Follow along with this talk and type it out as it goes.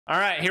All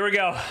right, here we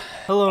go.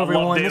 Hello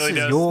everyone, this is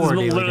your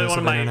Daily literally Dose one of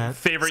of my Internet.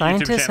 favorite YouTube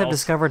Scientists have channels.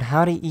 discovered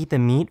how to eat the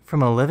meat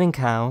from a living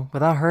cow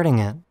without hurting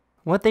it.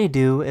 What they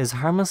do is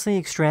harmlessly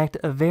extract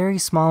a very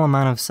small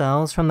amount of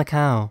cells from the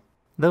cow.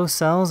 Those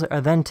cells are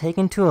then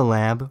taken to a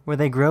lab where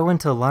they grow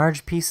into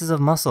large pieces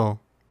of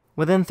muscle.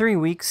 Within 3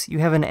 weeks, you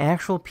have an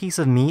actual piece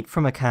of meat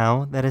from a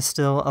cow that is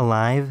still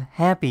alive,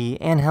 happy,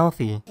 and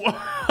healthy.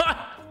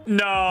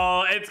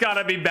 No, it's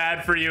gotta be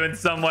bad for you in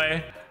some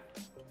way.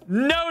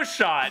 No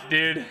shot,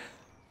 dude.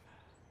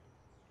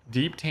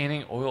 Deep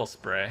tanning oil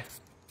spray.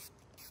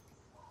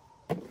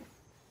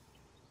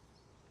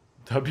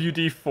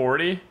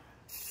 WD-40?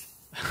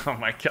 Oh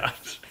my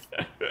gosh.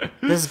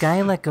 This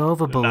guy let go of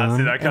a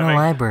balloon in a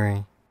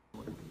library.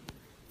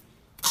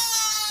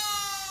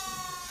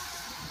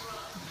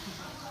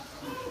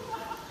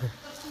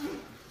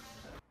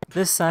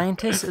 This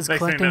scientist is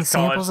collecting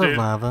samples of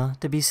lava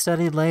to be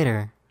studied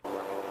later.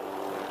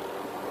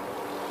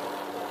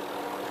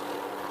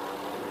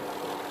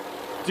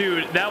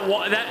 Dude, that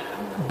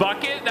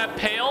bucket, that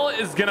pail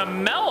is gonna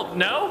melt,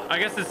 no? I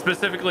guess it's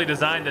specifically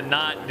designed to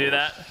not do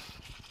that.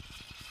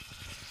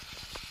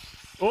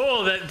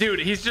 Oh, that dude,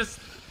 he's just...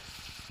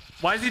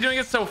 Why is he doing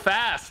it so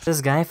fast?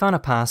 This guy found a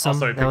possum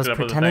that was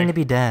pretending to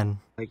be dead.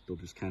 Like they'll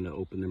just kind of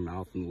open their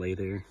mouth and lay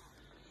there.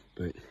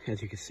 But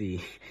as you can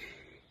see,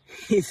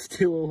 he's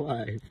still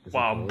alive.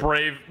 Wow,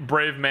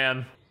 brave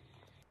man.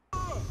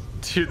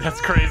 Dude, that's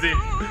crazy.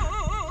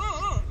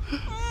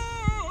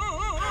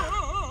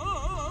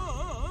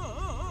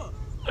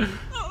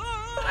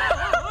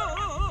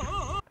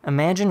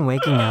 Imagine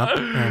waking up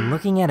and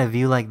looking at a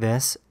view like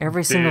this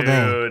every single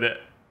day. Dude.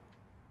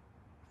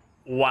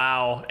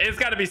 Wow. It's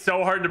got to be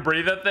so hard to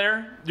breathe up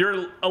there.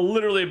 You're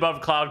literally above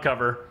cloud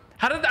cover.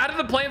 How did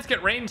the plants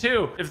get rain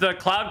too? If the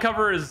cloud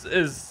cover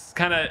is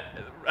kind of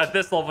at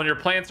this level and your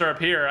plants are up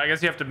here, I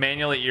guess you have to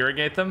manually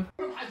irrigate them.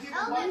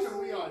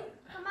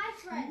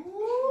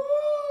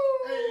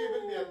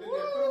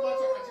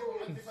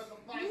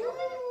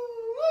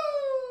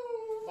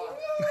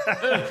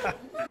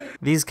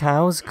 These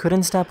cows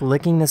couldn't stop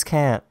licking this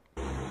cat.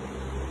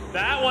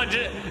 That one,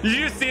 did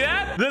you see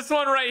that? This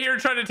one right here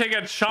trying to take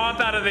a chomp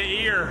out of the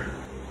ear.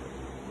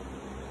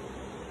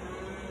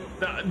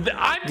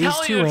 These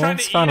two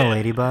ants found a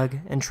ladybug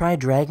and tried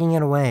dragging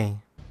it away.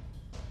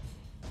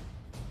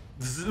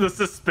 The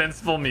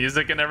suspenseful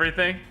music and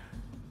everything.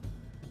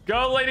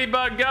 Go,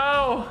 ladybug,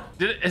 go!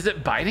 Is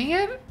it biting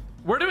it?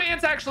 Where do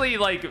ants actually,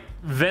 like,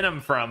 venom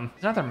from?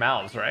 It's not their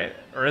mouths, right?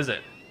 Or is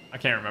it? I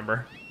can't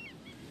remember.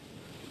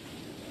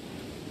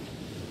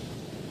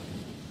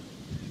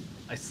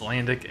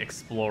 Icelandic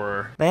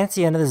explorer. That's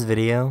the end of this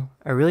video.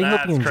 I really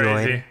hope you enjoyed.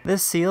 Crazy.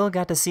 This seal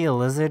got to see a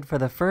lizard for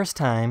the first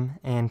time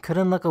and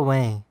couldn't look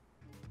away.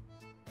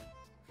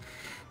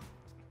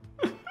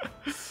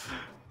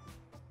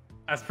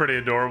 That's pretty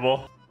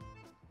adorable.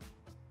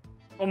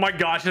 Oh my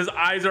gosh, his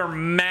eyes are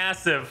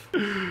massive.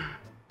 He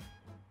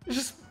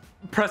just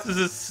presses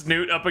his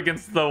snoot up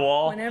against the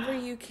wall. Whenever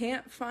you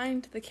can't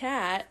find the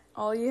cat,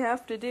 all you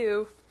have to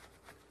do...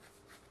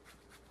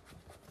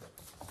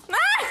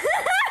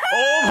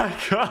 Oh my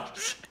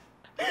gosh.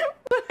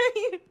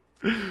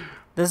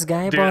 This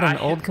guy bought an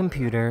old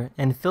computer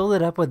and filled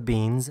it up with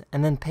beans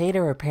and then paid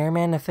a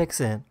repairman to fix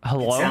it.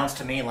 Hello? It sounds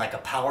to me like a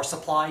power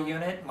supply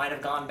unit might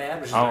have gone bad,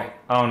 which is right.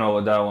 I don't know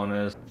what that one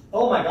is.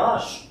 Oh my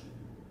gosh.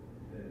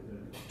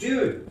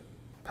 Dude.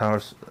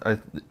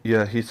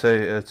 Yeah, he say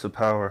it's a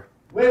power.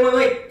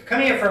 Wait.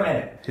 Come here for a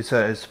minute. He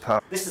said it's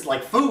power. This is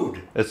like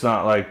food. It's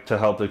not like to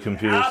help the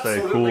computer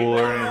stay cool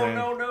or anything.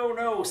 No.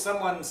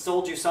 Someone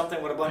sold you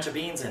something with a bunch of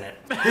beans in it.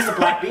 These are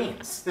black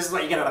beans. This is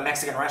what you get at a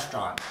Mexican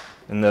restaurant.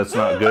 And that's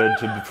not good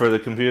for the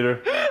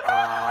computer?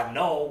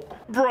 No.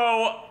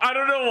 Bro, I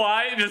don't know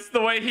why. Just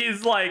the way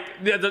he's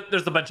like,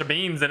 there's a bunch of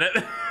beans in it.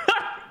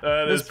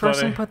 This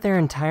person put their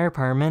entire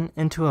apartment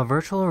into a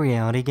virtual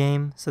reality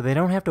game so they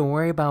don't have to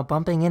worry about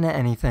bumping into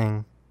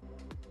anything.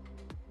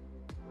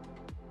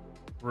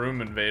 Room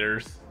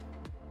invaders.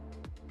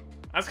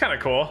 That's kind of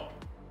cool.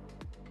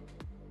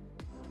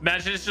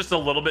 Imagine it's just a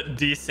little bit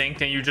desynced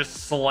and you just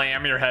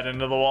slam your head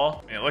into the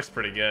wall. I mean, it looks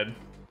pretty good.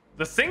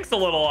 The sink's a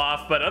little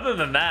off, but other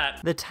than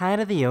that... The tide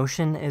of the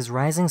ocean is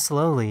rising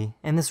slowly,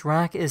 and this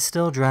rock is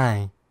still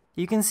dry.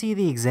 You can see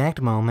the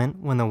exact moment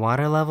when the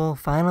water level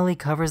finally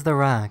covers the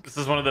rock. This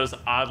is one of those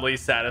oddly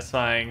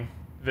satisfying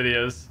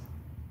videos.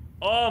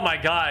 Oh my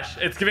gosh,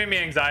 it's giving me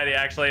anxiety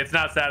actually. It's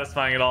not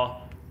satisfying at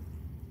all.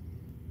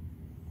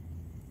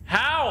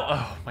 How?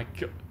 Oh my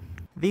god.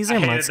 These are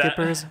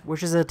mudskippers,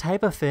 which is a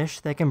type of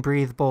fish that can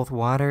breathe both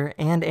water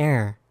and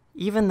air.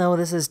 Even though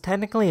this is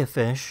technically a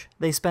fish,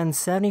 they spend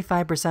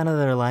 75% of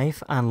their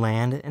life on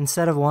land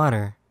instead of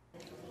water.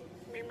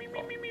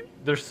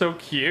 They're so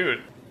cute.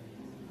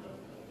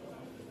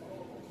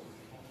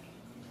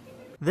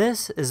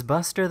 This is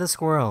Buster the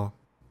squirrel.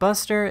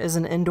 Buster is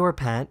an indoor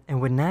pet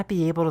and would not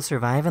be able to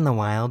survive in the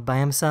wild by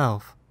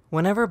himself.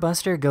 Whenever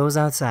Buster goes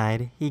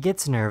outside, he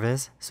gets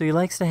nervous, so he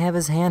likes to have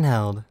his hand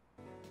held.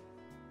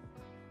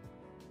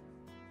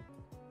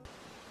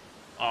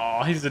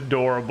 Oh, he's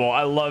adorable.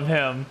 I love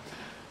him.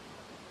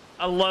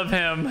 I love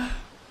him.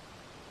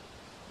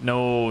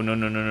 No, no,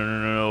 no, no, no,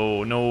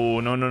 no, no, no,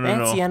 no, no, no.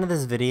 That's the end of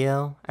this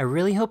video. I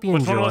really hope you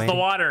enjoyed. Which one was the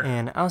water?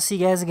 And I'll see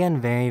you guys again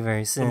very,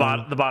 very soon.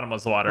 The bottom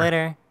was the water.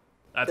 Later.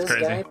 That's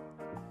crazy.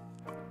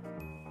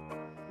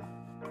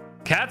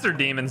 Cats are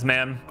demons,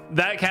 man.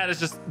 That cat is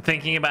just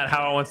thinking about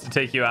how it wants to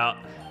take you out.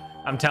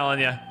 I'm telling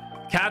you.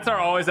 Cats are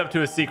always up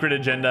to a secret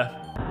agenda.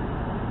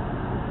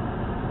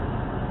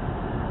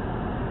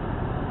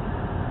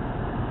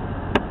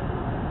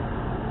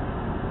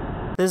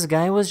 This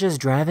guy was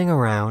just driving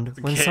around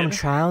when some kid?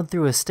 child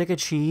threw a stick of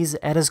cheese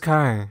at his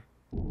car.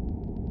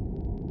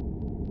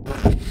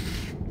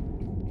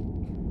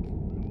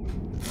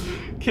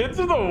 Kids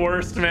are the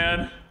worst,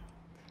 man.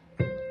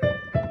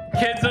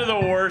 Kids are the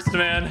worst,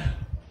 man.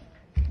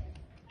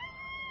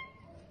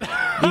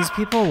 These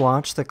people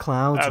watch the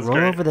clouds That was roll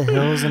great. over the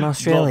hills in Little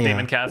Australia.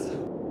 demon cats.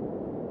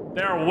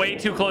 They are way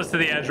too close to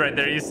the edge right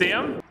there. You see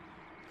them?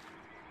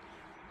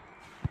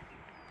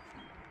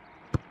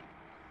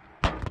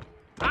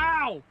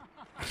 Ow!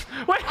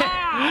 Wait!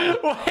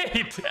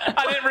 Wait!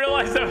 I didn't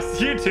realize that was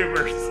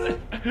YouTubers.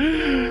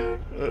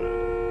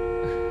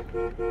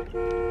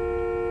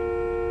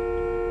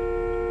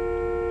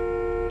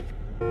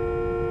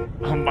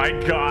 Oh my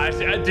gosh,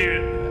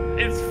 dude.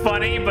 It's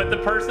funny, but the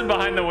person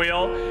behind the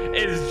wheel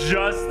is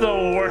just the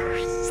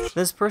worst.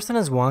 This person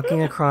is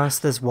walking across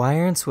this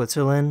wire in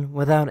Switzerland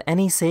without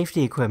any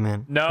safety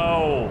equipment.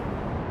 No.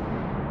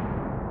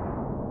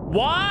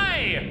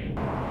 Why?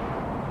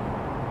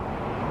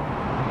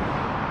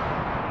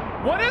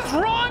 What is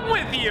wrong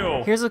with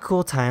you? Here's a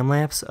cool time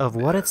lapse of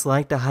what it's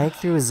like to hike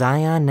through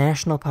Zion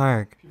National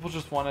Park. People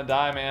just want to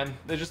die, man.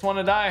 They just want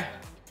to die.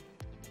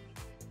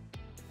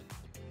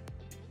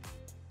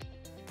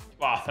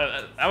 Wow,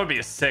 that would be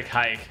a sick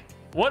hike.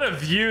 What a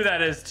view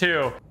that is,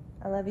 too.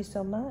 I love you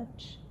so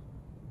much.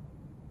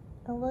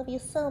 I love you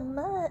so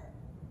much.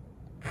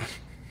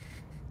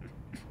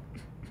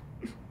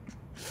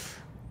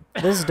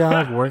 This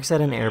dog works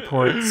at an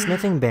airport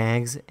sniffing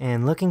bags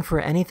and looking for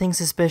anything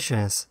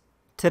suspicious.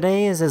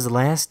 Today is his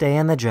last day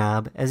on the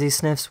job as he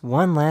sniffs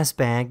one last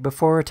bag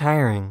before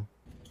retiring.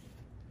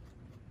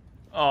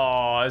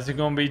 Oh, is it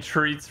gonna be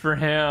treats for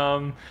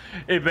him?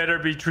 It better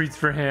be treats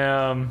for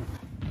him.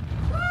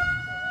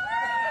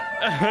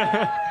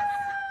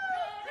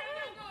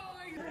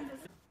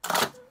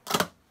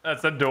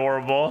 That's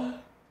adorable.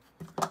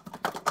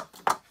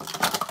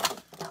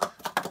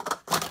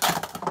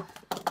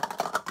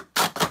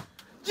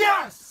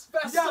 Yes!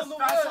 Best on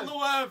the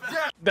web!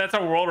 Yes! That's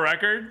a world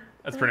record?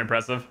 That's pretty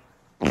impressive.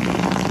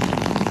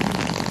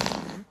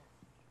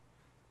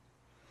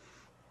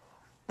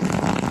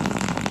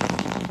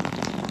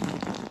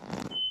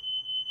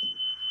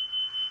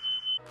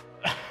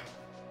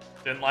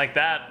 Didn't like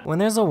that. When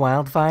there's a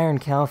wildfire in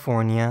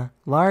California,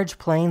 large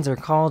planes are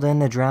called in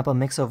to drop a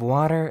mix of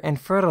water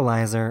and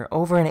fertilizer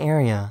over an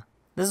area.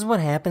 This is what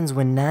happens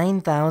when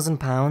 9,000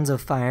 pounds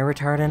of fire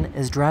retardant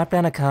is dropped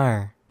on a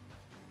car.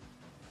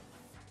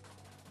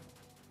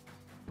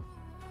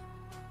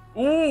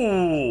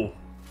 Ooh.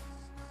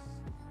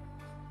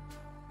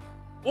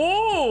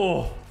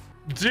 Ooh.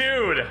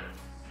 Dude.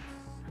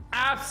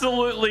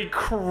 Absolutely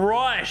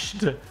crushed.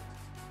 Can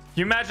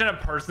you imagine a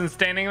person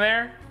standing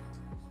there?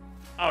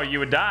 Oh, you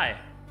would die.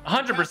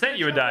 100%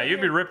 you would die.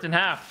 You'd be ripped in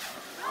half.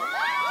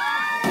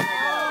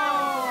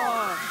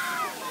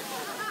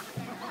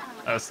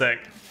 That was sick.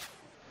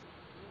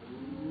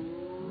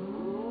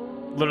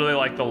 Literally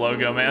like the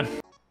logo, man.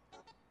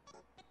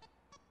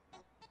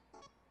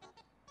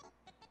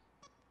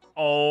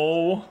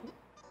 Oh.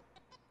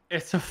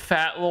 It's a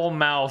fat little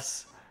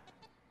mouse.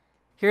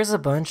 Here's a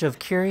bunch of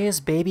curious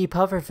baby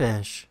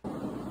pufferfish.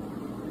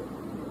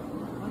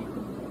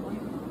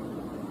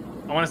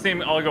 I want to see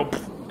him all go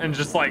poof and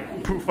just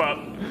like poof up.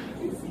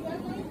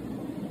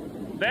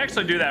 They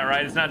actually do that,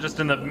 right? It's not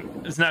just in the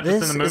This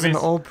movies. is an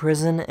old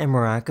prison in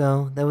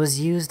Morocco that was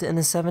used in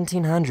the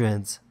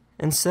 1700s.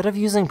 Instead of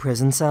using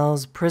prison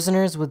cells,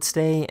 prisoners would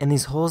stay in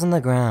these holes in the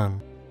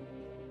ground.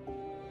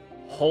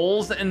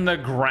 Holes in the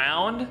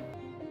ground?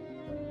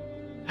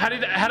 How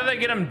did they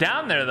get them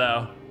down there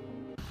though?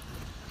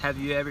 Have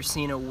you ever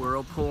seen a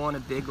whirlpool in a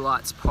Big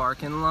Lots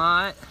parking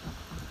lot?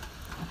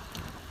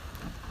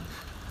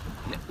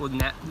 Well,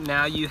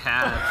 now you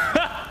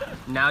have.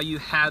 Now you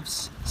have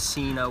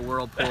seen a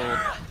whirlpool in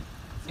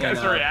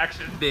That's a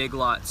reaction. Big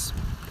Lots.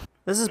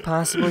 This is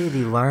possibly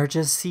the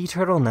largest sea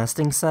turtle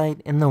nesting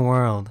site in the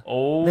world.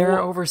 Oh, there are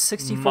over my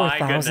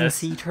 64,000 goodness.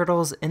 sea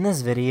turtles in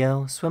this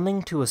video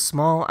swimming to a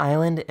small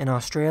island in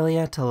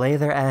Australia to lay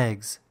their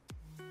eggs.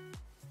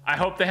 I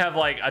hope they have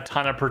like a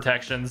ton of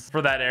protections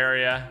for that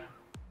area,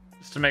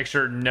 just to make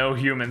sure no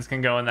humans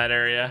can go in that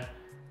area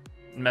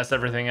and mess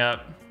everything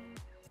up.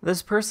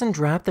 This person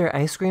dropped their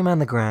ice cream on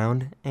the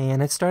ground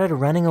and it started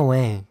running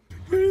away.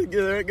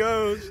 There it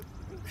goes.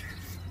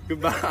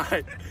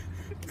 Goodbye.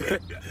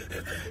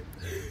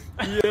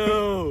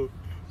 Yo.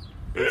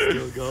 It's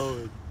still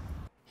going.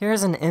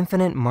 Here's an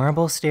infinite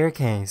marble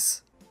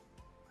staircase.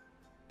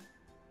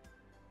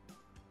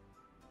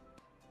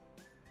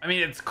 I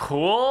mean, it's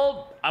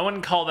cool. I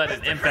wouldn't call that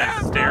an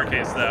infinite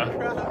staircase, though.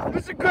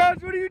 Mr.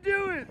 Krabs, what are you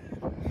doing?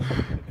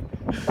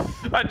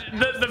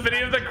 The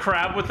video of the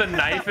crab with the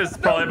knife is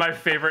probably my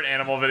favorite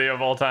animal video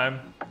of all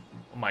time.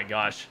 Oh my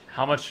gosh.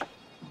 How much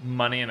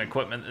money and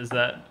equipment is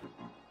that?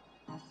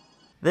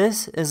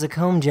 This is a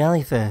comb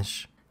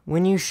jellyfish.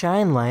 When you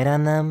shine light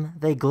on them,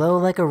 they glow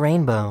like a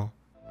rainbow.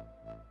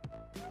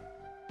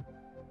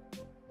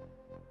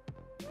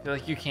 I feel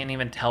like you can't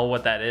even tell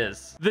what that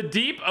is. The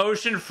deep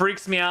ocean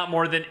freaks me out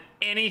more than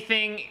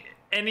anything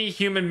any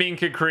human being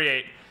could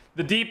create.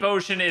 The deep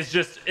ocean is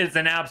just, it's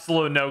an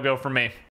absolute no-go for me.